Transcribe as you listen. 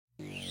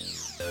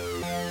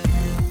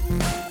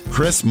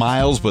Chris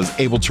Miles was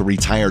able to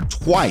retire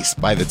twice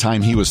by the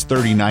time he was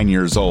 39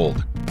 years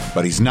old,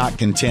 but he's not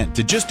content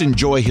to just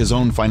enjoy his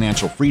own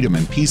financial freedom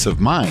and peace of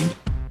mind.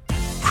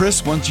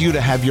 Chris wants you to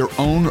have your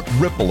own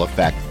ripple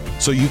effect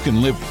so you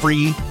can live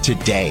free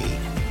today.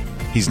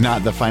 He's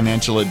not the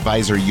financial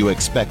advisor you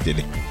expected.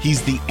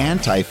 He's the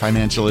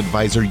anti-financial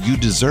advisor you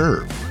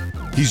deserve.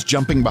 He's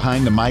jumping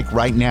behind the mic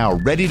right now,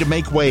 ready to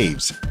make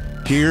waves.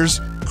 Here's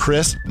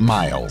Chris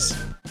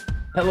Miles.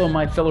 Hello,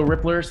 my fellow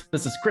Ripplers.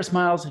 This is Chris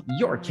Miles,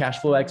 your cash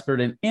flow expert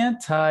and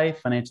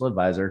anti-financial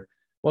advisor.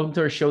 Welcome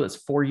to our show that's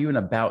for you and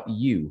about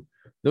you.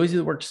 Those of you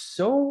that work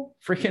so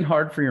freaking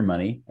hard for your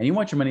money and you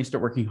want your money to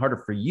start working harder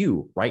for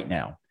you right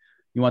now.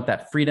 You want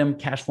that freedom,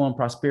 cash flow, and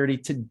prosperity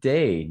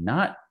today,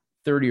 not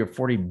 30 or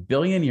 40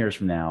 billion years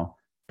from now,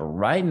 but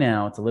right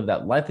now to live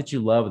that life that you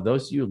love with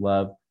those you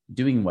love,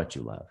 doing what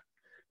you love.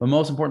 But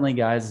most importantly,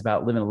 guys, it's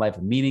about living a life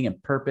of meaning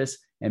and purpose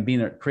and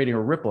creating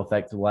a ripple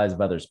effect to the lives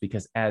of others,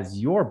 because as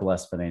you're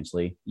blessed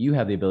financially, you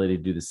have the ability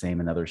to do the same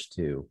in others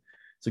too.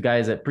 So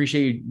guys, I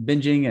appreciate you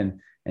binging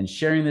and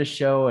sharing this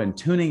show and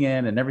tuning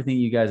in and everything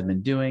you guys have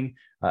been doing.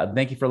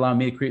 Thank you for allowing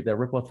me to create that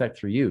ripple effect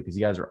through you, because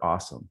you guys are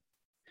awesome.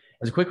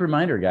 As a quick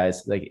reminder,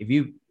 guys, like if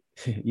you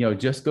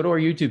just go to our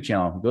YouTube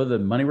channel, go to the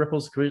Money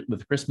Ripples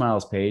with Chris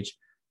Miles page,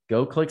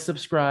 go click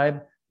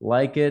subscribe,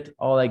 like it,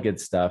 all that good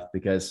stuff,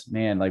 because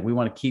man, like we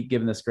want to keep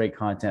giving this great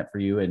content for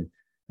you. And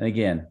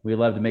again, we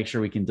love to make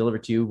sure we can deliver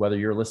to you, whether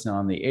you're listening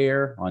on the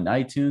air, on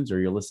iTunes, or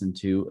you're listening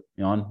to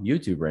on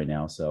YouTube right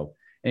now. So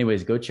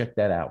anyways, go check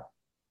that out.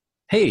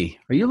 Hey,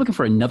 are you looking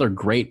for another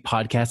great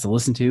podcast to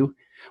listen to?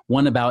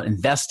 One about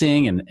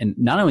investing and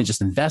not only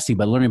just investing,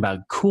 but learning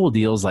about cool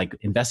deals like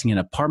investing in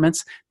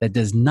apartments that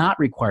does not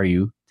require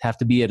you to have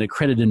to be an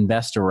accredited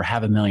investor or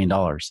have $1 million.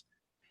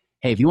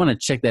 Hey, if you want to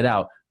check that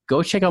out,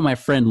 go check out my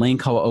friend Lane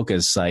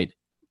Kawaoka's site,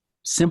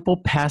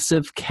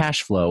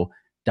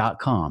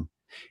 simplepassivecashflow.com.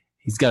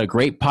 He's got a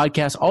great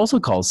podcast also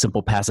called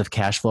Simple Passive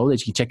Cash Flow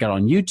that you can check out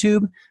on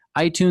YouTube,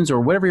 iTunes, or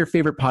whatever your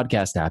favorite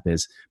podcast app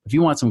is. If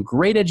you want some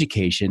great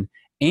education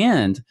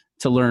and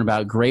to learn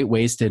about great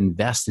ways to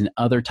invest in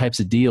other types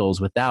of deals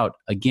without,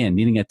 again,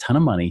 needing a ton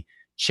of money,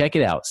 check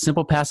it out,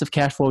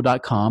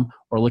 simplepassivecashflow.com,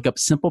 or look up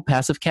Simple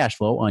Passive Cash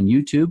Flow on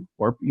YouTube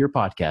or your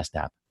podcast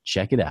app.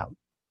 Check it out.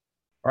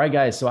 All right,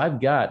 guys. So I've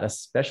got a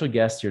special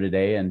guest here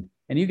today, and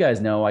you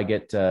guys know I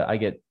get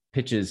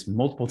pitches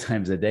multiple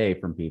times a day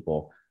from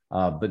people,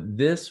 but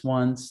this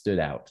one stood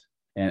out.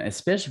 And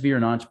especially if you're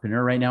an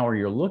entrepreneur right now, or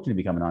you're looking to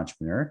become an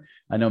entrepreneur.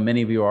 I know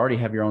many of you already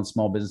have your own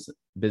small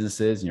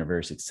businesses and you're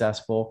very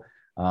successful.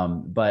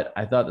 But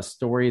I thought the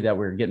story that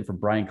we're getting from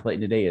Bryan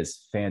Clayton today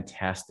is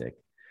fantastic.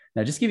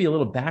 Now, just give you a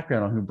little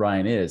background on who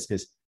Bryan is,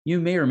 because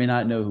you may or may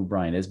not know who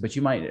Bryan is, but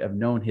you might have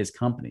known his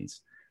companies.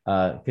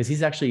 Because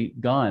he's actually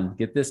gone,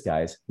 get this,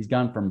 guys, he's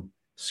gone from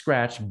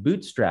scratch,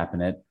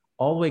 bootstrapping it,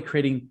 all the way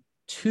creating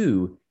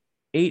 2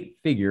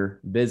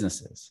 8-figure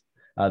businesses.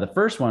 The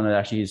first one that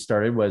actually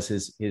started was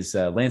his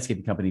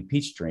landscaping company,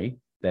 Peachtree,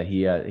 that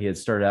he had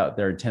started out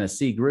there in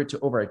Tennessee, grew it to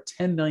over a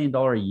 $10 million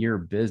a year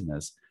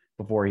business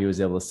before he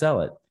was able to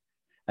sell it.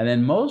 And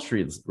then most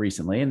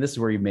recently, and this is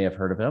where you may have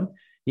heard of him,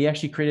 he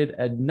actually created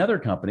another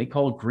company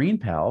called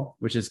Greenpal,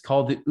 which is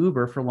called the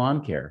Uber for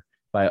lawn care.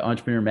 By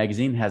Entrepreneur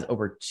Magazine, has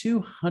over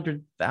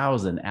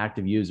 200,000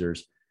 active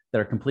users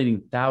that are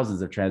completing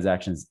thousands of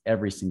transactions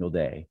every single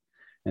day.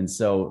 And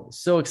so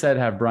excited to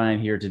have Bryan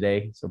here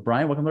today. So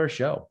Bryan, welcome to our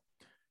show.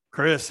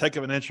 Chris, heck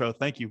of an intro.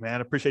 Thank you, man.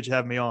 I appreciate you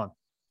having me on.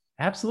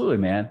 Absolutely,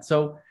 man.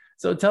 So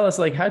tell us,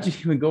 like, how'd you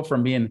even go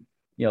from being,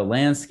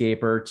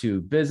 landscaper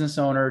to business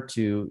owner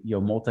to,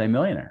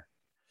 multimillionaire?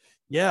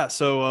 Yeah.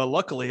 So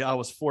luckily I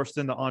was forced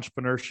into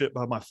entrepreneurship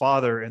by my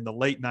father in the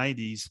late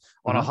 90s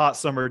on a hot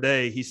summer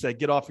day. He said,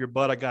 get off your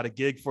butt. I got a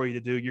gig for you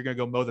to do. You're going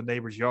to go mow the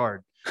neighbor's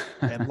yard.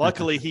 And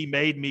luckily he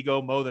made me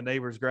go mow the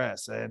neighbor's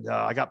grass. And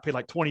I got paid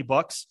like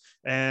 $20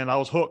 and I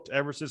was hooked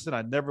ever since then.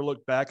 I never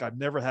looked back. I've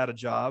never had a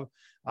job.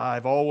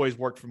 I've always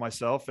worked for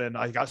myself, and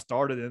I got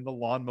started in the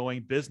lawn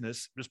mowing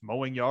business, just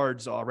mowing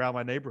yards around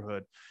my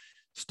neighborhood.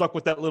 Stuck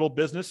with that little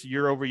business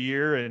year over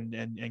year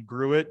and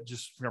grew it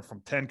just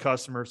from 10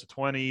 customers to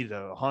 20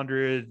 to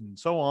 100 and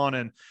so on,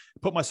 and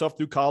put myself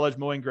through college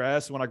mowing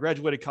grass. And when I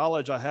graduated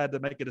college, I had to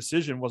make a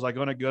decision. Was I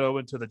going to go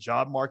into the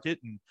job market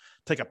and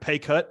take a pay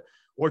cut,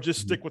 or just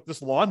stick with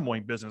this lawn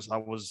mowing business I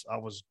was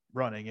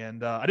running?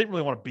 And I didn't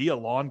really want to be a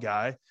lawn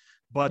guy.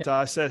 But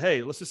I said,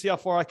 hey, let's just see how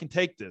far I can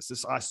take this.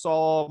 I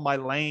saw my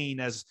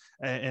lane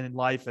in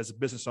life as a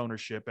business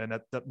ownership, and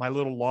that my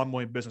little lawn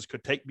mowing business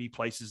could take me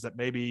places that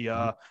maybe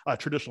a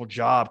traditional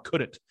job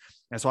couldn't.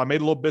 And so I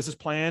made a little business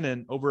plan,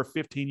 and over a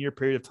 15-year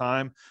period of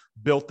time,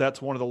 built that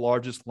to one of the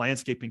largest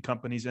landscaping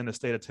companies in the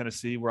state of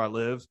Tennessee where I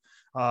live,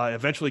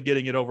 eventually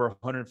getting it over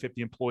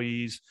 150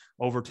 employees,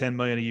 over 10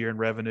 million a year in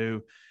revenue.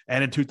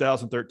 And in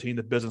 2013,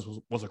 the business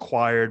was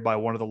acquired by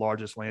one of the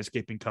largest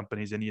landscaping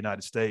companies in the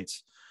United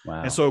States.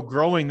 Wow. And so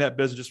growing that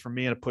business just from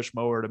me and a push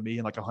mower to me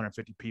and like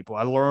 150 people,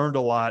 I learned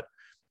a lot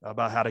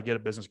about how to get a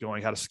business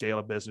going, how to scale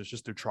a business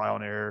just through trial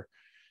and error.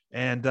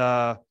 And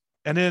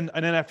And then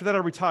after that, I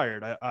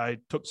retired. I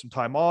took some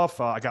time off.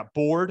 I got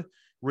bored,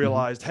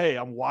 realized, hey,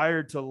 I'm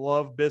wired to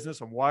love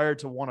business. I'm wired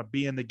to want to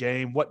be in the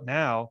game. What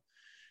now?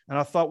 And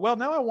I thought, well,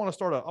 now I want to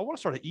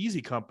start an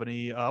easy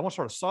company. I want to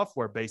start a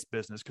software-based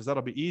business because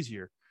that'll be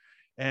easier.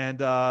 And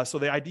so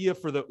the idea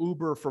for the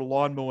Uber for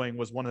lawn mowing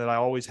was one that I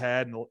always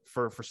had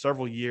for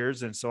several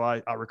years. And so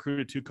I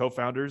recruited 2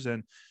 co-founders,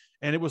 and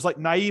it was like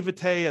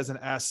naivete as an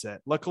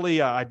asset.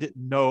 Luckily, I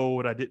didn't know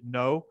what I didn't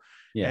know.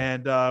 Yeah.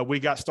 And we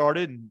got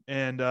started,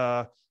 and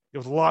it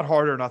was a lot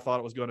harder than I thought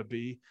it was going to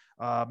be.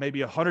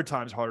 Maybe 100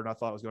 times harder than I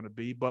thought it was going to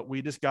be. But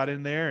we just got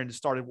in there and just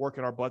started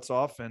working our butts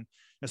off. And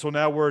so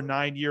now we're a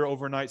 9-year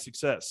overnight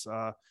success.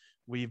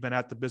 We've been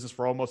at the business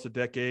for almost a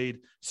decade,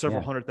 several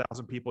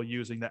 100,000 people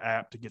using the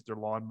app to get their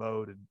lawn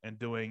mowed, and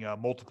doing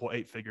multiple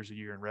 8 figures a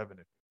year in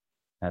revenue.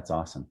 That's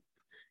awesome.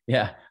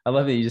 Yeah. I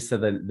love that you just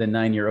said the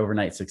 9-year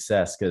overnight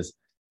success, because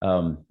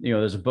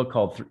there's a book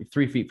called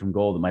 3 Feet from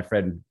Gold that my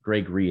friend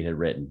Greg Reed had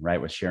written, right,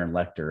 with Sharon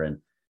Lechter.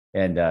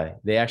 And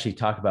they actually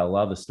talk about a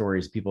lot of the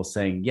stories, people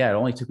saying, yeah, it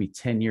only took me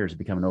 10 years to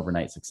become an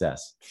overnight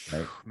success.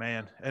 Right?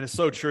 Man. And it's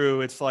so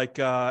true. It's like,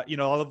 I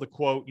love the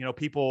quote,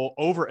 people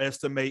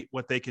overestimate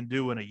what they can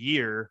do in a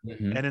year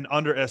and then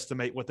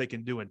underestimate what they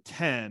can do in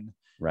 10.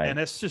 Right. And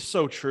it's just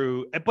so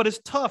true. But it's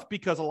tough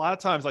because a lot of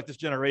times, like, this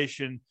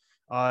generation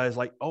is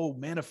like, oh,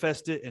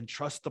 manifest it and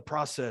trust the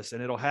process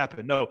and it'll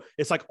happen. No,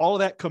 it's like all of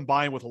that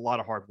combined with a lot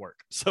of hard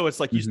work. So it's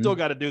like you still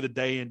got to do the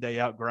day in, day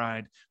out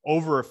grind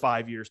over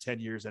 5 years,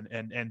 10 years,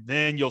 and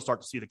then you'll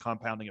start to see the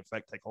compounding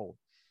effect take hold.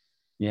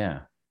 Yeah.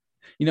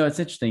 It's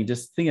interesting.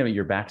 Just thinking about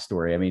your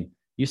backstory. I mean,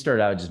 you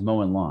started out just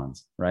mowing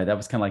lawns, right? That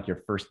was kind of like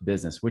your first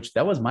business, which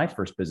that was my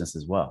first business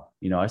as well.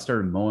 I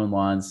started mowing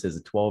lawns as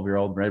a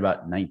 12-year-old, right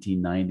about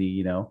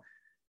 1990,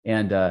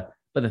 and, but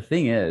the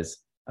thing is,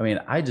 I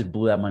mean, I just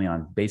blew that money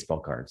on baseball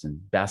cards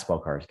and basketball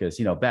cards because,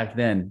 back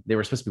then they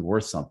were supposed to be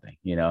worth something,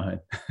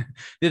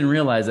 didn't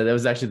realize that it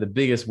was actually the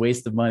biggest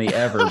waste of money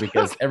ever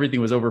because everything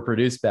was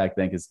overproduced back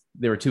then because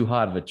they were too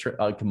hot of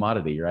a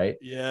commodity. Right.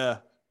 Yeah.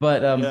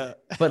 But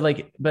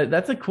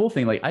that's a cool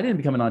thing. Like, I didn't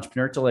become an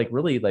entrepreneur till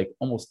really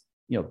almost,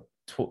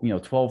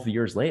 12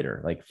 years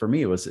later. Like, for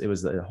me, it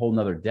was a whole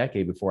nother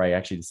decade before I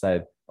actually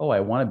decided, oh,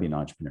 I want to be an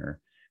entrepreneur.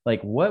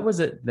 Like, what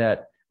was it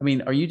that, I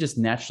mean, are you just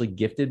naturally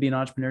gifted being an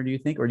entrepreneur, do you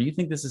think? Or do you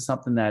think this is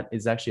something that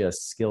is actually a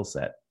skill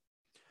set?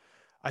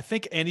 I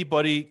think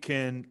anybody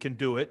can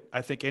do it.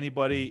 I think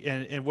anybody,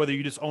 and whether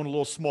you just own a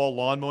little small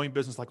lawn mowing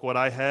business like what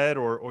I had,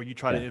 or you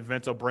try to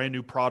invent a brand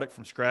new product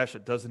from scratch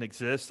that doesn't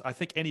exist, I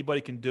think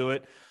anybody can do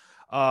it.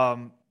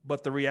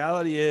 But the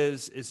reality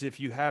is if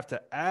you have to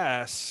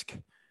ask,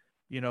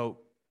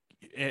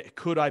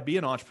 could I be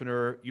an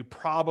entrepreneur? You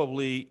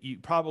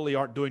probably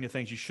aren't doing the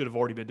things you should have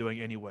already been doing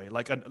anyway.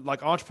 Like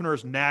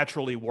entrepreneurs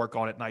naturally work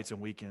on it nights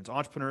and weekends.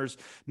 Entrepreneurs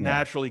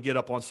naturally get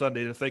up on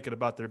Sunday to thinking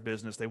about their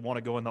business. They want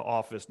to go in the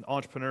office. And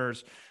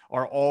entrepreneurs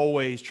are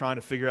always trying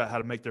to figure out how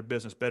to make their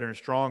business better and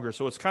stronger.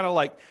 So it's kind of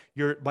like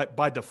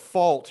by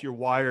default, you're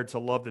wired to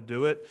love to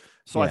do it.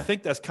 So I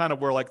think that's kind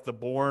of where like the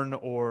born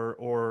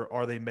or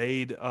are they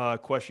made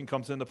question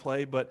comes into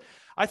play. But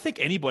I think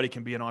anybody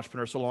can be an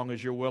entrepreneur so long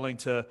as you're willing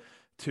to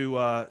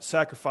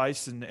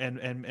sacrifice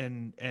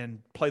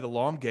and play the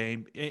long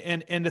game.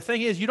 And the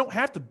thing is, you don't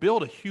have to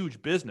build a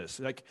huge business.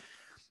 Like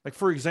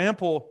for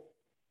example,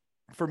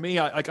 for me,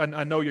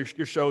 I know your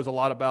show is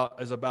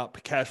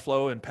about cash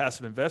flow and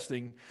passive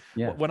investing.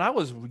 Yeah. When I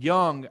was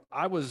young,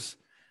 I was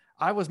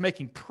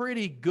making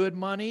pretty good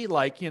money,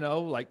 like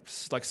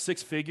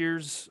 6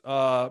 figures,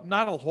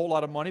 not a whole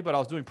lot of money, but I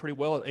was doing pretty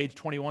well at age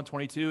 21,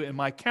 22. And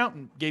my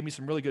accountant gave me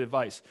some really good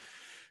advice.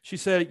 She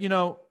said,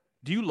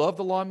 do you love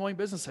the lawn mowing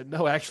business? I said,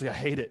 no, actually, I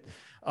hate it.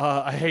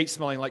 I hate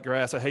smelling like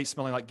grass. I hate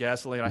smelling like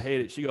gasoline. I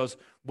hate it. She goes,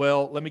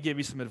 well, let me give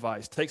you some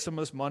advice. Take some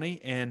of this money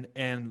and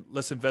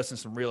let's invest in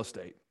some real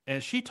estate.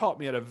 And she taught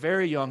me at a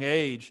very young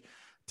age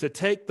to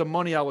take the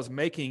money I was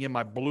making in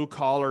my blue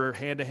collar,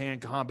 hand-to-hand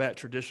combat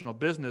traditional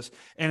business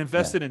and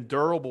invest it in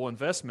durable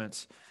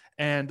investments.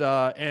 And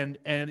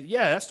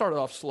that started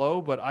off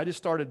slow, but I just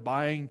started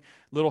buying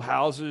little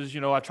houses.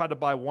 I tried to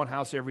buy one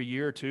house every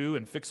year or two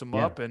and fix them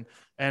up.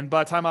 And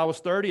by the time I was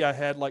 30, I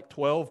had like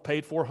 12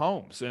 paid for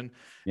homes. And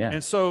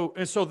so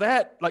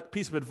that like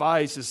piece of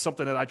advice is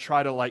something that I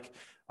try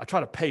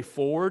to pay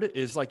forward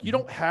is like, you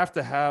don't have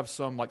to have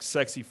some like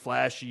sexy,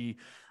 flashy,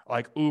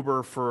 like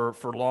Uber for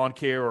lawn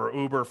care or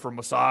Uber for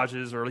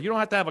massages, or you don't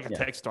have to have like a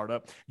tech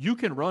startup. You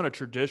can run a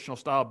traditional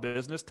style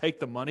business, take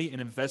the money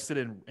and invest it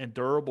in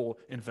durable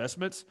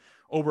investments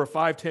over a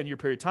 5-10 year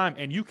period of time.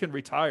 And you can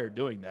retire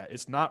doing that.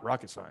 It's not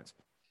rocket science.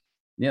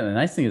 Yeah. The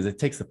nice thing is it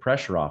takes the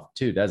pressure off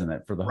too, doesn't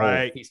it? For the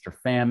whole feast or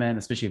famine,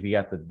 especially if you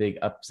got the big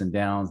ups and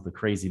downs, the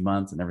crazy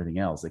months and everything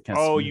else. It kind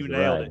of you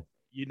nailed it.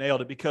 You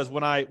nailed it, because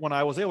when I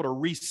was able to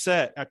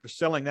reset after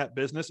selling that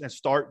business and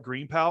start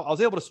Greenpal, I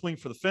was able to swing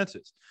for the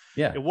fences.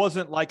 Yeah. It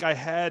wasn't like I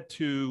had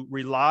to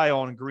rely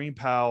on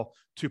Greenpal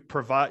to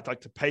provide, like,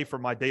 to pay for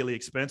my daily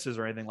expenses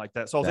or anything like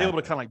that. So I was able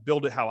to kind of like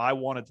build it how I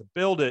wanted to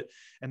build it.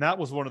 And that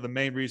was one of the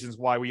main reasons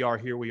why we are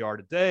here we are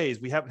today,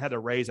 is we haven't had to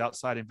raise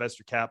outside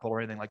investor capital or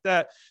anything like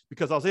that,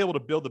 because I was able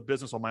to build the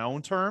business on my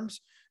own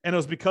terms. And it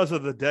was because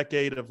of the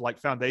decade of like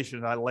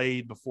foundation that I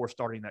laid before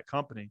starting that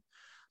company.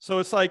 So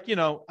it's like,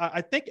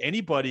 I think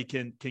anybody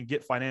can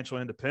get financial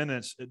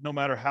independence, no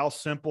matter how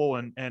simple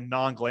and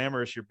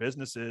non-glamorous your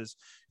business is.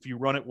 If you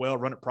run it well,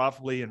 run it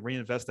profitably, and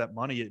reinvest that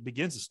money, it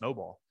begins to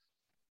snowball.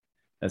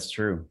 That's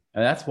true.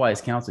 And that's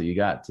wise counsel you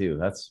got too.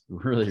 That's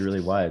really, really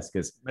wise.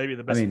 Because maybe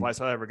the best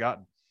advice I've ever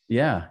gotten.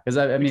 Yeah.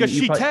 Because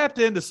she tapped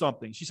into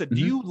something. She said, do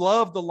you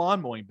love the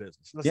lawn mowing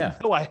business? And I said,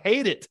 no, I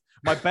hate it.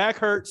 My back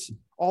hurts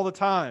all the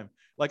time.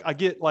 Like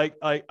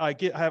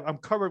I'm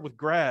covered with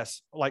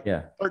grass,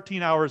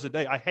 13 hours a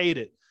day. I hate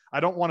it. I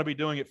don't want to be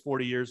doing it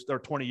 40 years or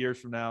 20 years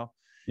from now.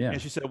 Yeah.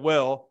 And she said,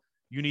 well,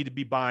 you need to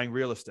be buying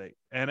real estate.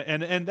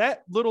 And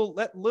that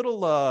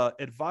little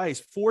advice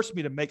forced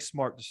me to make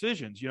smart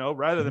decisions,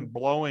 rather than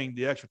blowing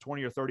the extra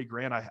 20 or 30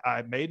 grand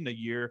I made in a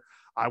year.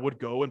 I would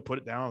go and put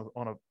it down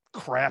on a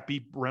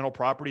crappy rental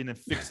property and then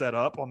fix that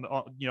up in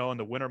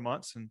the winter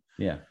months. And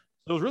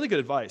so it was really good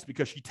advice,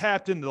 because she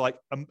tapped into like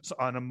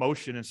an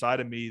emotion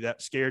inside of me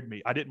that scared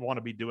me. I didn't want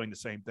to be doing the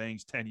same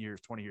things 10 years,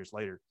 20 years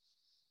later.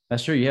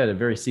 That's true. You had a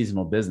very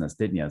seasonal business,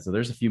 didn't you? So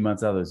there's a few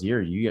months out of those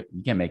years, you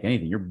can't make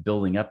anything. You're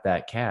building up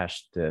that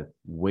cash to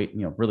wait,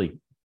 really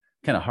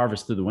kind of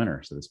harvest through the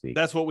winter, so to speak.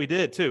 That's what we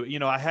did too.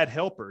 I had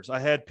helpers. I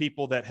had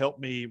people that helped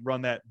me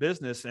run that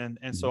business. And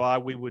so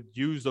we would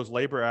use those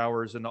labor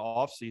hours in the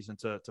off season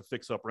to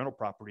fix up rental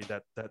property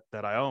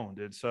that I owned.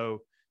 And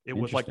so it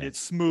was like it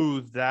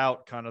smoothed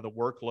out kind of the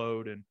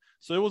workload. And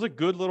so it was a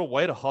good little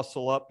way to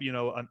hustle up,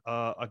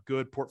 a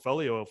good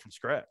portfolio from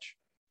scratch.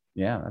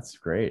 Yeah, that's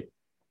great.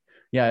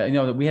 Yeah.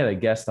 We had a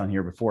guest on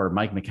here before,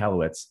 Mike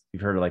Michalowicz.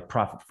 You've heard of like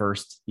profit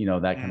first,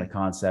 that kind of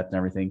concept and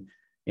everything.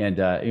 And,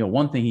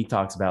 one thing he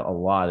talks about a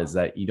lot is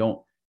that you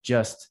don't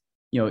just,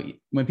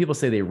 when people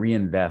say they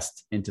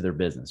reinvest into their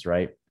business,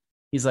 right?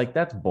 He's like,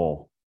 that's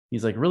bull.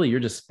 He's like, really, you're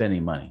just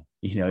spending money.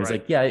 He's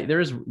like, yeah, there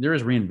is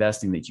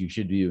reinvesting that you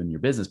should do in your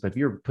business. But if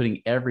you're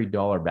putting every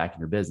dollar back in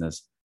your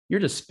business, you're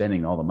just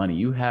spending all the money.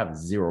 You have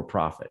zero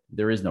profit.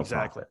 There is no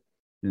profit.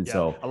 And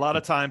so a lot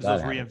of times the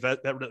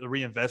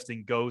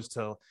reinvesting goes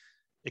to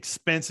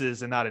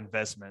expenses and not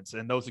investments.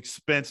 And those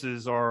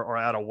expenses are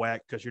out of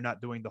whack because you're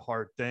not doing the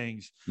hard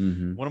things.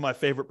 Mm-hmm. One of my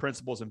favorite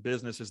principles in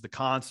business is the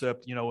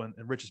concept, in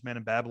Richest Man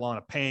in Babylon,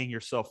 of paying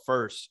yourself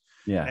first.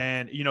 Yeah.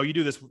 And, you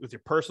do this with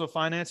your personal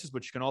finances,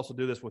 but you can also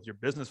do this with your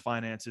business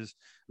finances.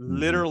 Mm-hmm.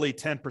 Literally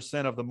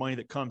 10% of the money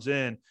that comes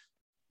in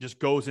just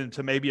goes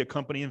into maybe a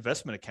company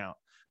investment account.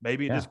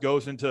 Maybe it just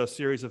goes into a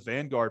series of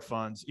Vanguard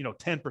funds,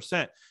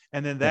 10%.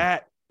 And then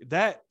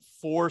that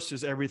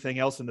forces everything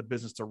else in the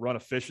business to run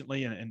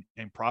efficiently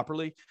and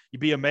properly.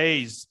 You'd be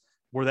amazed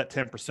where that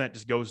 10%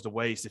 just goes to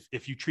waste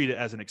if you treat it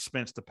as an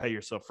expense to pay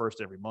yourself first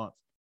every month.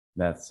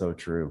 That's so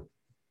true,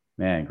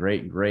 man.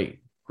 Great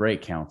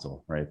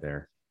counsel right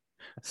there.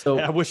 So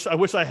I wish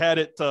I had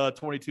it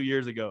 22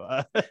 years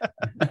ago.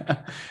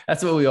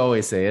 That's what we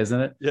always say,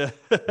 isn't it? Yeah.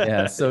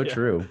 Yeah. So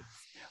true.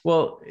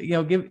 Well,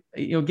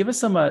 give us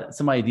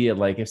some idea,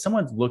 like if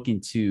someone's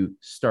looking to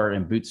start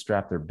and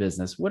bootstrap their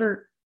business, what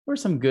are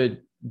some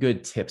good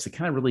tips to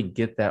kind of really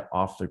get that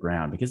off the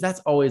ground? Because that's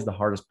always the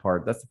hardest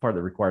part. That's the part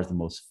that requires the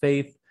most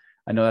faith.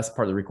 I know that's the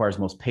part that requires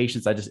most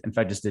patience. I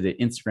just did an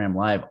Instagram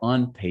live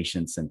on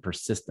patience and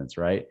persistence,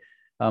 right?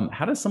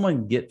 How does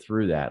someone get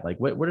through that? Like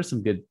what are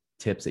some good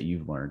tips that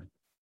you've learned?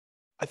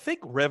 I think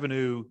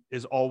revenue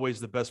is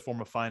always the best form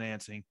of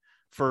financing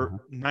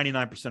for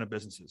 99% of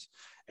businesses.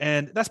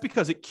 And that's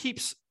because it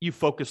keeps you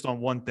focused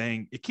on one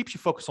thing. It keeps you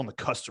focused on the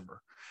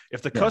customer.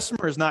 If the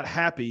customer is not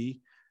happy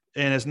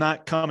and is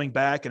not coming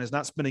back and is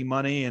not spending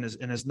money and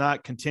is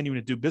not continuing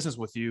to do business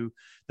with you,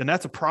 then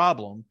that's a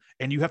problem.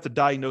 And you have to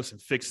diagnose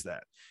and fix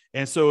that.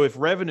 And so if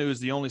revenue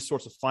is the only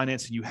source of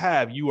financing you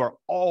have, you are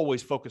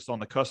always focused on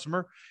the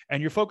customer,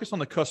 and you're focused on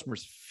the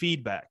customer's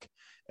feedback.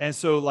 And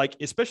so, like,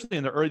 especially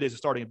in the early days of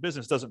starting a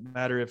business, doesn't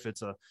matter if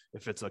it's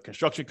a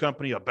construction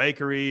company, a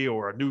bakery,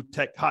 or a new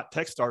hot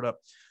tech startup,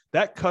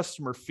 that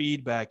customer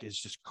feedback is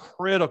just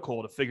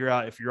critical to figure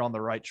out if you're on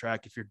the right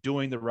track, if you're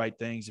doing the right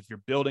things, if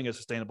you're building a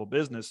sustainable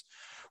business.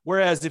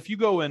 Whereas if you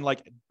go and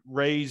like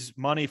raise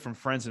money from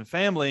friends and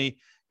family,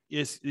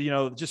 is,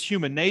 just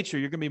human nature,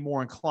 you're going to be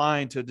more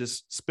inclined to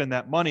just spend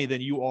that money than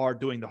you are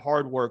doing the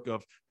hard work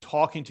of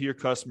talking to your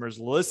customers,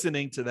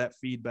 listening to that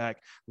feedback,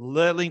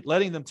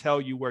 letting them tell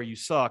you where you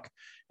suck,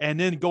 and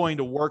then going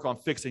to work on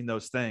fixing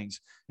those things.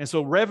 And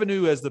so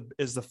revenue as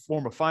the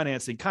form of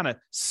financing kind of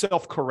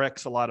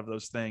self-corrects a lot of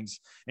those things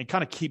and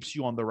kind of keeps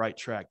you on the right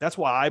track. That's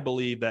why I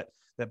believe that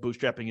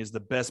bootstrapping is the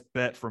best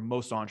bet for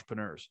most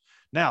entrepreneurs.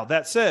 Now,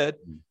 that said,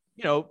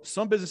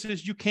 some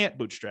businesses you can't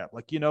bootstrap.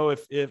 Like,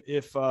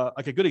 if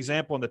like a good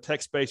example in the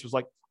tech space was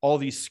like all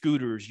these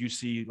scooters you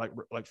see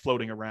like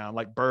floating around,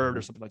 like Bird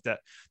or something like that.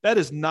 That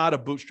is not a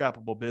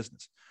bootstrappable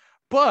business.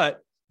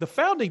 But the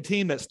founding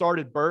team that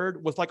started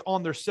Bird was like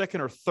on their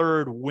second or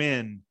third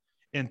win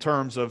in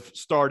terms of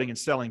starting and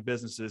selling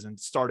businesses and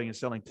starting and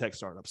selling tech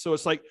startups. So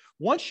it's like,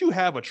 once you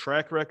have a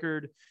track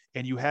record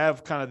and you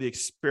have kind of the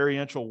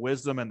experiential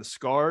wisdom and the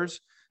scars,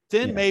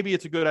 then maybe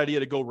it's a good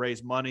idea to go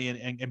raise money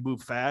and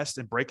move fast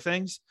and break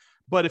things.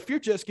 But if you're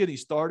just getting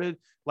started,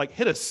 like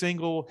hit a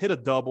single, hit a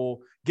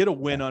double, get a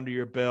win under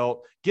your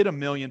belt, get $1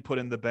 million put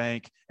in the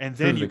bank, and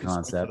then you can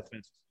concept.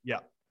 Yeah,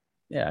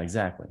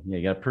 exactly. Yeah,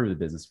 you got to prove the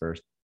business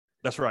first.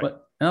 That's right.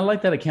 And I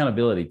like that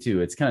accountability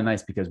too. It's kind of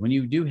nice because when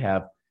you do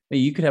have,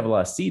 you could have a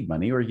lot of seed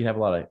money, or you could have a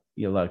lot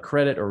of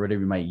credit or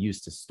whatever you might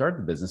use to start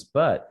the business.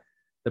 But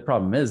the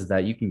problem is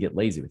that you can get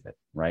lazy with it,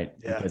 right?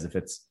 Yeah. Because if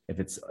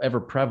it's ever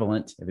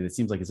prevalent, if it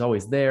seems like it's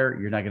always there,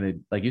 you're not going to,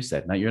 like you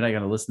said, you're not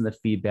going to listen to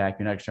feedback.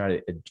 You're not going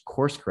to try to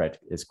course correct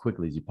as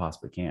quickly as you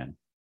possibly can.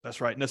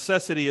 That's right.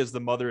 Necessity is the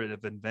mother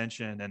of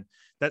invention. And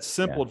that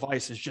simple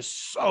advice is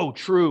just so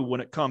true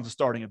when it comes to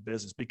starting a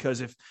business,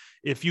 because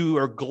if you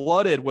are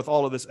glutted with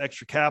all of this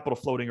extra capital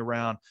floating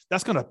around,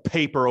 that's going to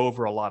paper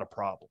over a lot of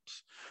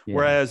problems. Yeah.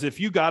 Whereas if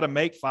you got to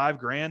make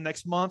 $5,000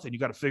 next month and you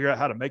got to figure out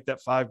how to make that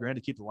 $5,000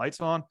 to keep the lights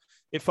on,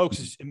 it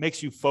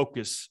makes you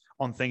focus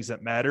on things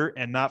that matter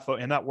and not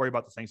worry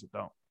about the things that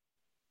don't.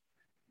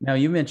 Now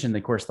you mentioned,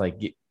 of course,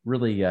 like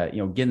really,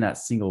 getting that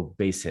single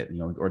base hit,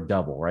 or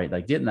double, right?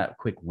 Like getting that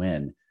quick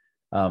win.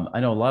 I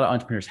know a lot of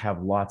entrepreneurs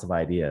have lots of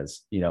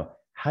ideas.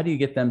 How do you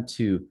get them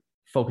to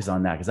focus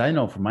on that? Because I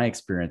know from my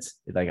experience,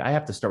 like I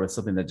have to start with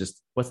something that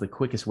just, what's the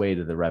quickest way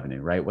to the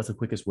revenue, right? What's the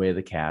quickest way to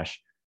the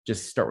cash?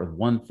 Just start with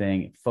one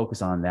thing,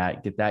 focus on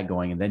that, get that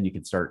going, and then you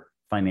can start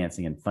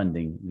financing and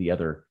funding the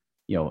other,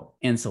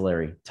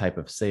 ancillary type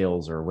of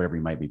sales or whatever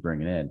you might be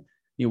bringing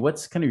in.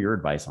 What's kind of your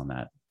advice on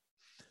that?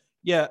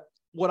 Yeah.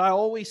 What I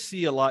always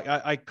see a lot,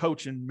 I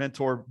coach and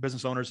mentor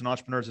business owners and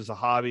entrepreneurs as a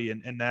hobby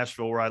in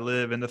Nashville where I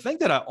live. And the thing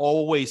that I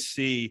always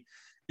see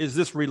is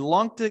this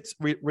reluctance,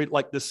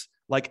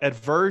 like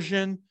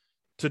aversion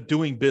to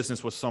doing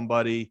business with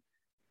somebody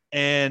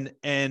and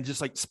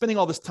just like spending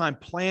all this time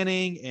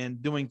planning and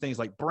doing things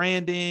like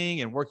branding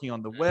and working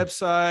on the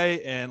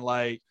website and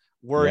like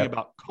worrying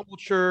about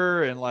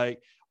culture and like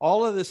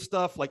all of this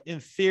stuff, like in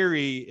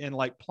theory and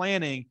like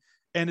planning.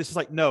 And it's just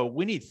like, no,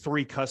 we need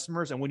 3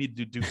 customers and we need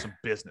to do some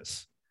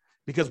business,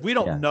 because we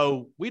don't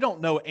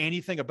know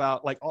anything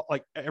about like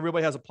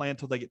everybody has a plan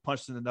until they get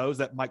punched in the nose.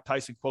 That Mike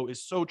Tyson quote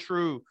is so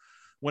true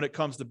when it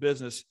comes to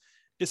business.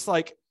 It's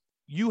like,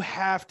 you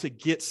have to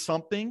get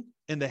something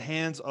in the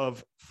hands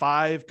of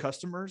 5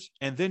 customers,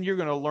 and then you're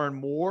going to learn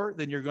more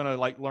than you're going to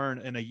like learn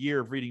in a year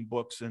of reading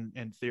books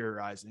and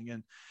theorizing.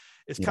 And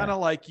it's kind of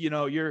like,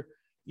 you're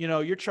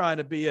trying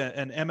to be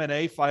an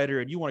MMA fighter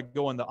and you want to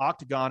go in the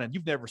octagon and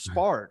you've never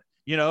sparred.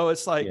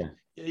 It's like,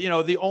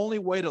 the only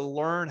way to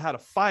learn how to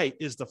fight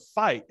is to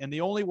fight. And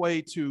the only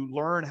way to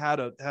learn how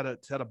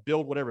to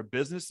build whatever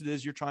business it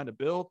is you're trying to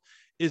build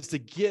is to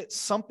get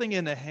something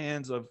in the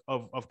hands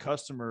of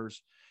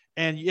customers.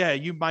 And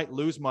you might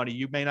lose money.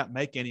 You may not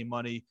make any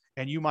money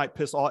and you might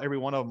piss every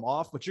one of them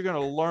off, but you're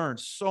going to learn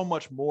so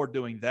much more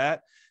doing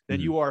that than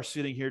you are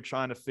sitting here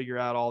trying to figure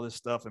out all this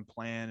stuff and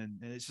plan.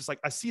 And it's just like,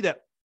 I see that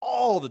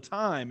all the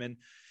time. And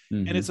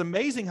it's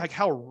amazing like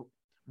how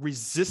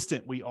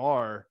resistant we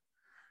are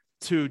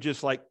to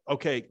just like,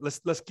 okay,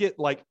 let's get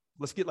like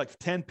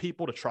 10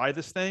 people to try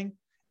this thing.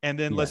 And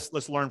then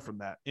let's learn from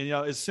that. And,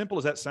 as simple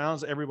as that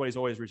sounds, everybody's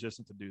always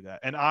resistant to do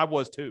that. And I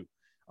was too,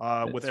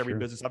 with every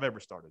business I've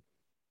ever started.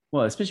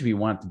 Well, especially if you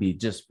want it to be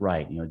just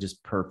right,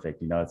 just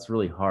perfect, it's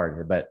really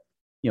hard, but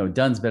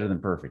done's better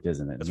than perfect,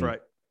 isn't it? That's right.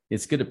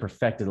 It's good to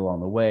perfect it along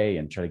the way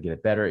and try to get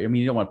it better. I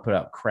mean, you don't want to put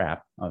out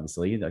crap,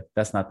 obviously.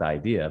 That's not the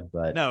idea,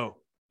 but no.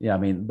 Yeah, I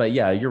mean, but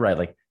yeah, you're right.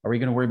 Like, are we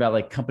going to worry about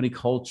like company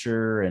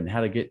culture and how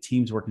to get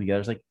teams working together?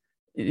 It's like,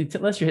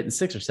 unless you're hitting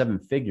 6 or 7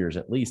 figures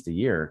at least a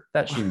year,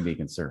 that shouldn't be a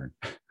concern.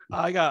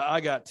 I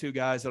got 2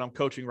 guys that I'm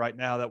coaching right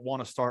now that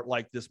want to start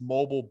like this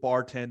mobile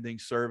bartending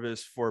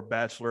service for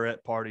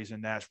bachelorette parties in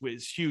Nashville.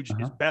 It's huge.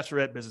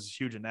 Bachelorette business is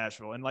huge in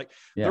Nashville. And like,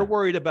 they're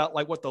worried about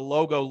like what the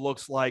logo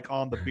looks like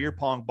on the beer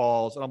pong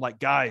balls. And I'm like,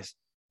 guys,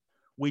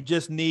 we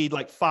just need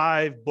like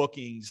 5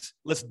 bookings.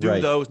 Let's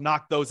do those,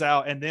 knock those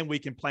out. And then we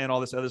can plan all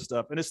this other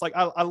stuff. And it's like,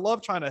 I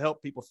love trying to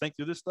help people think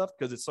through this stuff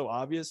because it's so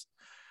obvious,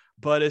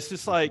 but it's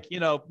just like,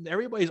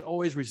 everybody's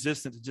always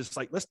resistant to just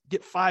like, let's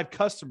get 5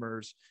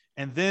 customers.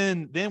 And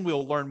then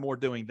we'll learn more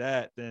doing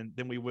that than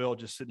we will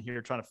just sitting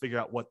here trying to figure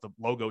out what the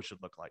logo should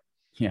look like.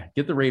 Yeah.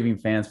 Get the raving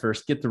fans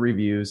first, get the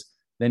reviews,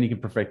 then you can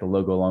perfect the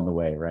logo along the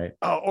way. Right.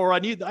 Oh, or I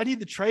need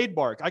the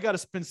trademark. I got to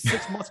spend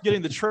 6 months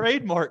getting the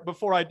trademark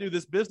before I do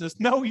this business.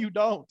 No, you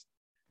don't.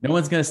 No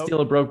one's going to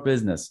steal a broke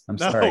business. I'm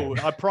sorry. No,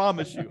 I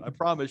promise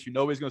you.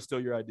 Nobody's going to steal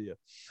your idea.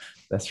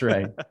 That's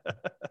right.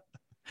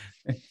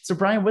 So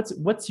Bryan,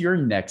 what's your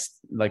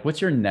next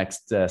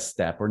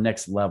step or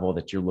next level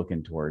that you're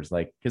looking towards?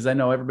 Like, because I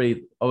know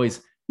everybody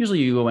always, usually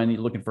you go in,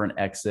 you're looking for an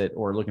exit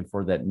or looking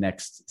for that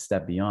next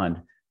step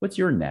beyond. What's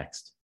your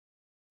next?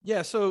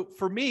 Yeah. So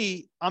for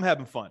me, I'm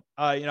having fun.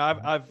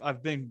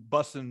 I've been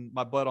busting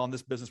my butt on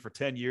this business for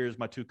 10 years.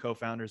 My two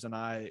co-founders and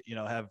I,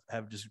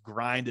 have just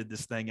grinded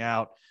this thing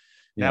out.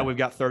 Now we've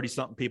got 30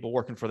 something people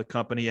working for the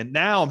company, and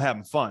now I'm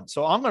having fun.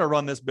 So I'm going to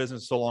run this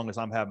business so long as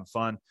I'm having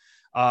fun.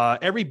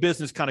 Every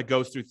business kind of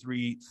goes through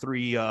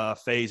three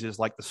phases.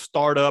 Like the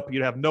startup,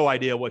 you have no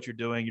idea what you're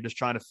doing. You're just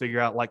trying to figure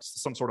out like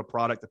some sort of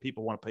product that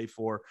people want to pay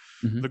for.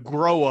 The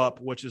grow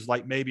up, which is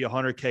like maybe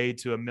 100K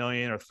to $1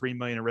 million or 3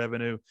 million in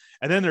revenue.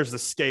 And then there's the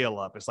scale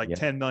up. It's like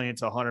 10 million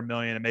to 100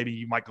 million. And maybe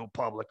you might go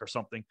public or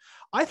something.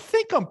 I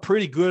think I'm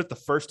pretty good at the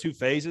first two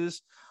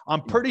phases.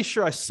 I'm pretty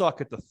sure I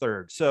suck at the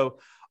third. So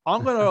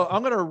I'm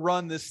gonna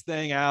run this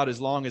thing out as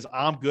long as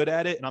I'm good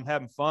at it and I'm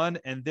having fun.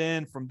 And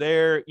then from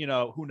there,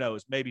 who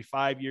knows? Maybe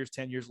 5 years,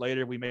 10 years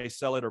later, we may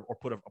sell it or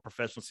put a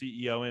professional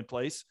CEO in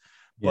place.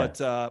 But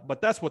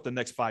that's what the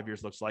next 5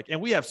 years looks like.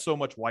 And we have so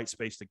much white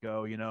space to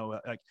go.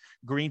 Like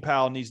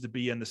Greenpal needs to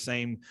be in the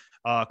same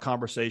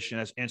conversation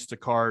as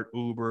Instacart,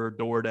 Uber,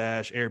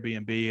 DoorDash,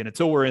 Airbnb. And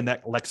until we're in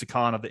that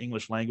lexicon of the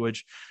English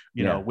language,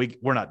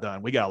 we're not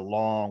done. We got a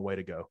long way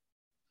to go.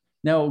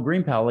 Now,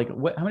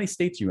 Greenpal, how many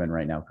states are you in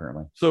right now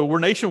currently? So we're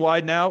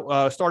nationwide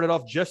now. Started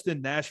off just in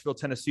Nashville,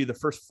 Tennessee. The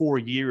first 4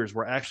 years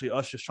were actually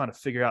us just trying to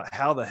figure out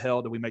how the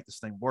hell do we make this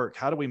thing work?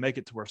 How do we make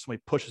it to where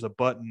somebody pushes a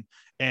button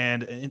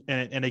and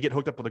they get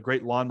hooked up with a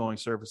great lawn mowing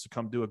service to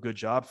come do a good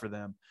job for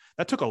them?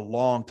 That took a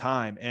long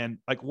time. And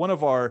like one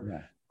of our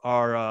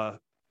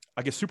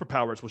I guess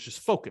superpowers was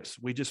just focus.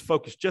 We just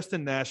focused just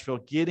in Nashville,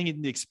 getting it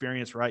in the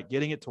experience right,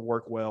 getting it to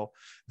work well.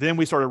 Then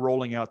we started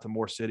rolling out to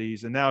more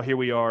cities. And now here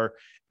we are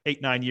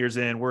 8-9 years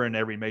in, we're in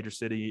every major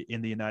city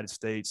in the United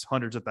States,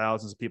 hundreds of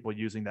thousands of people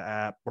using the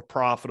app. We're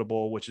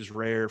profitable, which is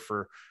rare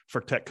for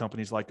tech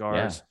companies like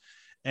ours.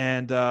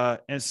 And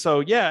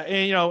so,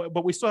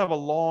 but we still have a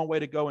long way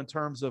to go in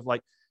terms of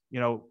like,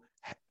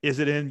 is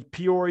it in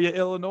Peoria,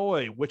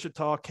 Illinois,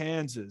 Wichita,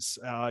 Kansas,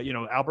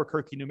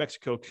 Albuquerque, New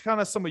Mexico, kind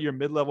of some of your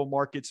mid-level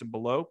markets and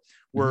below,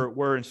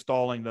 we're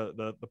installing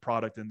the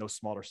product in those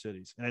smaller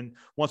cities. And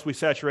once we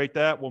saturate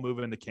that, we'll move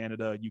into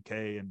Canada, UK,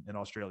 and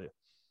Australia.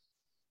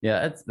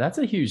 Yeah, that's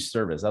a huge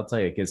service. I'll tell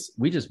you, because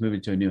we just moved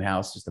into a new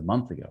house just a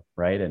month ago,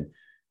 right? And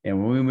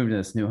when we moved into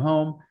this new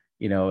home,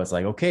 it's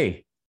like,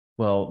 okay,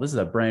 well, this is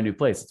a brand new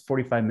place. It's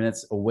 45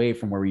 minutes away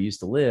from where we used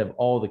to live.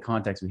 All the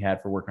contacts we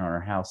had for working on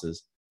our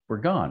houses were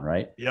gone,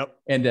 right? Yep.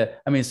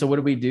 And so what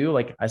do we do?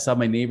 Like I saw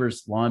my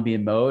neighbor's lawn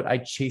being mowed. I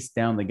chased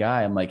down the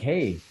guy. I'm like,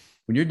 hey,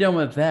 when you're done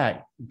with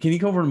that, can you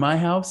go over to my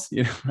house?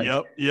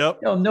 No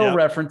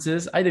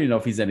references. I didn't know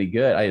if he's any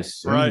good. I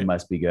assume he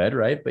must be good,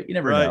 right? But you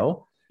never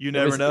know. You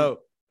never know.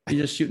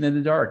 You're just shooting in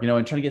the dark, and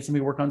trying to get somebody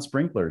to work on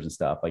sprinklers and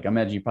stuff. Like I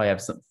imagine you probably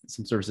have some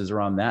services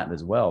around that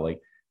as well. Like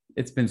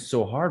it's been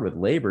so hard with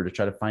labor to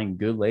try to find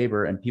good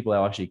labor and people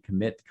that actually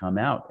commit to come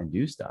out and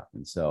do stuff.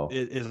 And so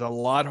it is a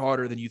lot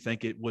harder than you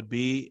think it would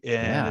be.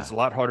 And it's a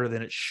lot harder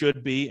than it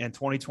should be. In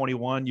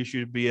 2021, you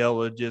should be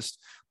able to just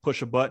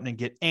push a button and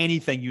get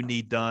anything you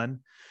need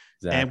done.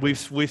 Exactly. And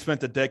we've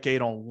spent a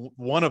decade on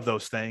one of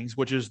those things,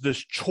 which is this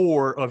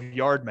chore of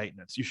yard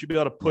maintenance. You should be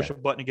able to push a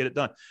button and get it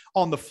done.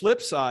 On the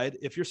flip side,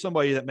 if you're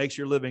somebody that makes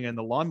your living in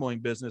the lawn mowing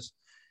business,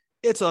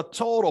 it's a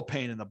total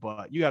pain in the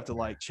butt. You have to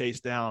like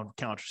chase down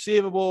accounts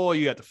receivable.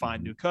 You have to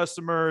find new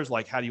customers.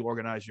 Like, how do you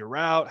organize your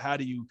route? How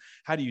do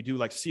you do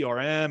like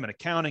CRM and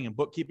accounting and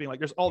bookkeeping? Like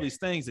there's all these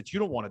things that you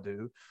don't want to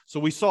do. So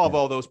we solve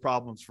all those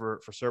problems for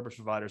service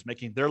providers,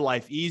 making their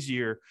life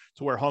easier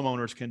to where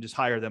homeowners can just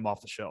hire them off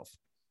the shelf.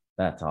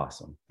 That's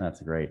awesome. That's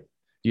great.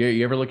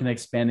 You ever looking at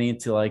expanding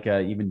into like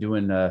even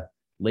doing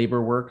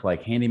labor work,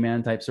 like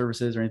handyman type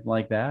services or anything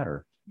like that?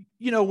 Or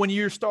when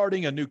you're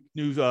starting a new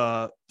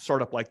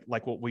startup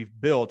like what we've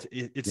built,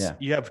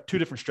 you have two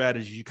different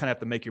strategies. You kind of have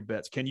to make your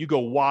bets. Can you go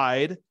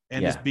wide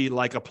and just be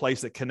like a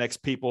place that connects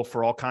people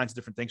for all kinds of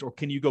different things, or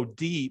can you go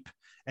deep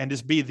and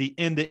just be the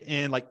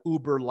end-to-end like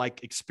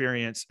Uber-like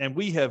experience? And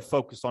we have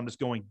focused on just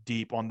going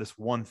deep on this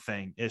one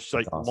thing. It's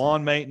like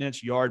lawn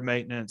maintenance, yard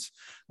maintenance.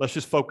 Let's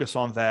just focus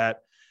on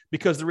that.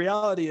 Because the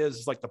reality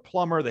is like the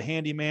plumber, the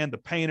handyman, the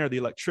painter, the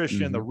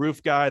electrician, the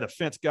roof guy, the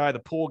fence guy, the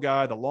pool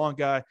guy, the lawn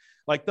guy,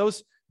 like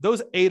those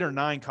 8 or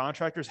 9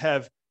 contractors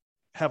have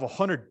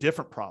 100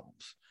 different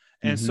problems.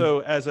 And so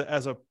as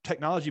a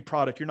technology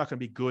product, you're not going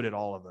to be good at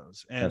all of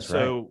those.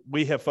 And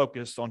we have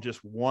focused on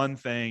just one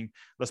thing.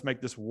 Let's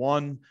make this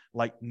one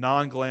like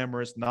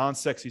non-glamorous,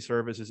 non-sexy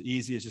service as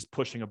easy as just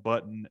pushing a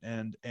button.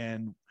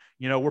 And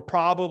we're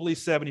probably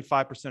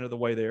 75% of the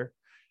way there.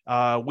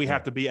 We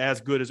have to be as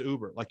good as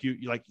Uber. Like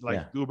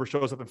Uber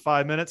shows up in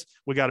 5 minutes.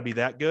 We got to be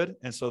that good.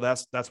 And so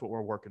that's what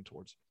we're working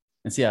towards.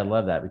 And see, I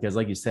love that because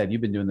like you said, you've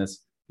been doing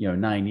this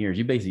 9 years.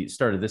 You basically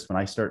started this when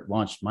I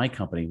launched my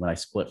company, when I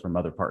split from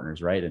other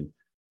partners, right? And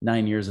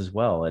 9 years as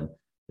well. And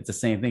it's the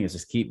same thing. It's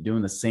just keep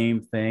doing the same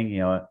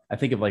thing. I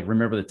think of like,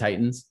 Remember the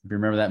Titans. If you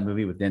remember that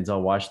movie with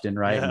Denzel Washington,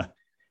 right? Yeah.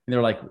 And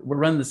they're like, we're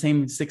running the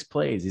same 6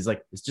 plays. He's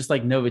like, it's just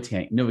like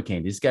Novocaine.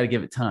 You just got to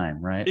give it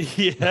time, right?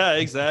 Yeah,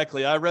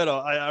 exactly. I read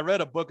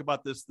a book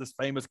about this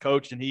famous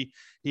coach, and he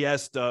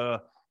asked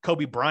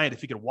Kobe Bryant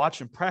if he could watch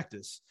him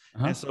practice.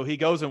 And so he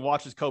goes and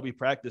watches Kobe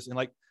practice, and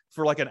like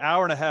for like an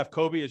hour and a half,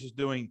 Kobe is just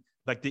doing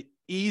like the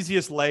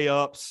easiest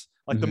layups,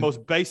 like the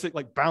most basic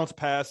like bounce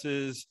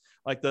passes,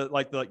 like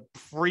the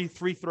free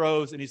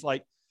throws, and he's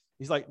like,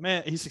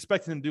 man, he's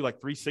expecting him to do like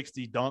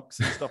 360 dunks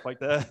and stuff like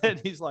that. And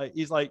he's like,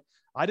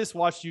 I just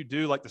watched you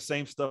do like the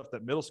same stuff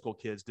that middle school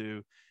kids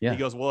do. Yeah. He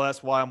goes, well,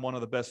 that's why I'm one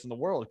of the best in the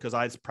world, because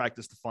I just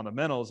practice the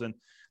fundamentals. And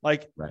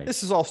like,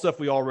 This is all stuff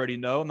we already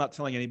know. I'm not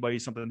telling anybody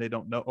something they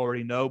don't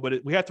already know,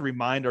 but we have to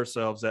remind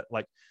ourselves that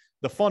like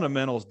the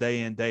fundamentals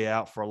day in, day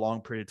out for a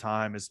long period of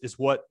time is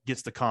what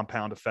gets the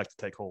compound effect to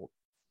take hold.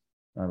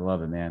 I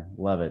love it, man.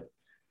 Love it,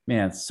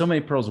 man. So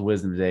many pearls of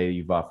wisdom today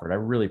you've offered. I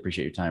really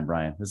appreciate your time,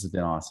 Bryan. This has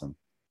been awesome.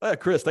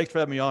 Chris, thanks for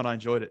having me on. I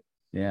enjoyed it.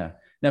 Yeah.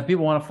 Now, if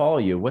people want to follow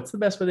you, what's the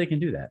best way they can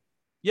do that?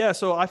 Yeah,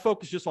 so I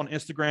focus just on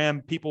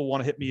Instagram. People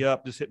want to hit me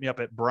up, just hit me up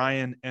at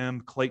Bryan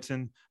M.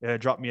 Clayton.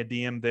 Drop me a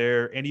DM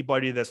there.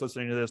 Anybody that's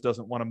listening to this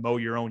doesn't want to mow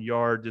your own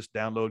yard, just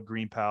download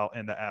Greenpal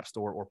in the App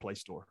Store or Play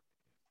Store.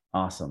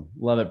 Awesome.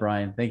 Love it,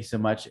 Bryan. Thank you so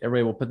much.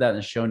 Everybody, we'll put that in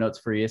the show notes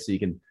for you so you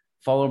can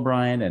follow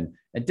Bryan and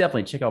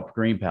definitely check out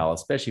Greenpal,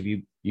 especially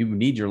if you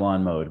need your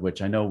lawn mowed,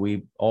 which I know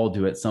we all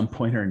do at some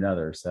point or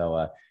another.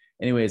 So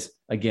anyways,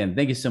 again,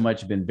 thank you so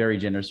much. You've been very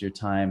generous with your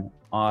time.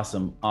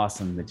 Awesome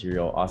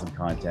material, awesome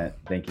content.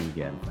 Thank you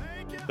again.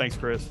 Thanks,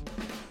 Chris.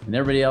 And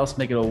everybody else,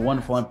 make it a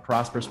wonderful and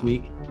prosperous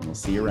week, and we'll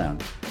see you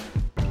around.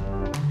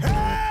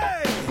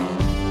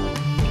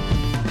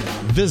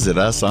 Visit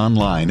us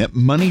online at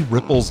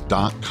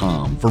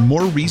moneyripples.com for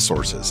more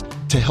resources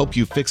to help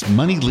you fix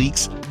money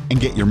leaks and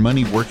get your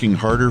money working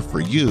harder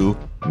for you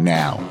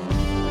now.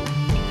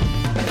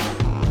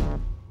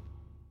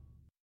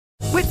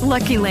 With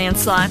Lucky Land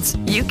Slots,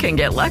 you can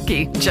get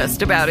lucky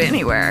just about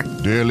anywhere.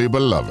 Dearly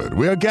beloved,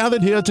 we are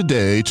gathered here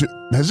today to...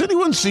 Has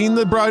anyone seen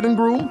the bride and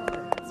groom?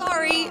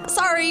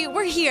 Sorry,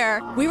 we're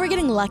here. We were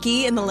getting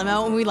lucky in the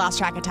limo and we lost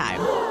track of time.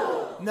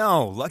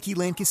 No, Lucky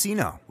Land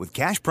Casino, with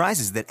cash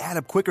prizes that add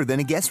up quicker than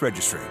a guest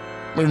registry.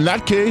 In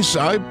that case,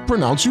 I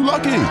pronounce you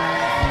lucky.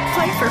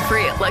 Play for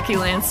free at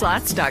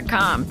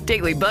LuckyLandSlots.com.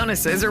 Daily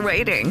bonuses are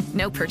waiting.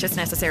 No purchase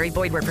necessary.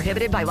 Void where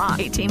prohibited by law.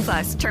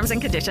 18+. Terms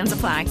and conditions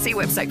apply. See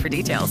website for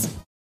details.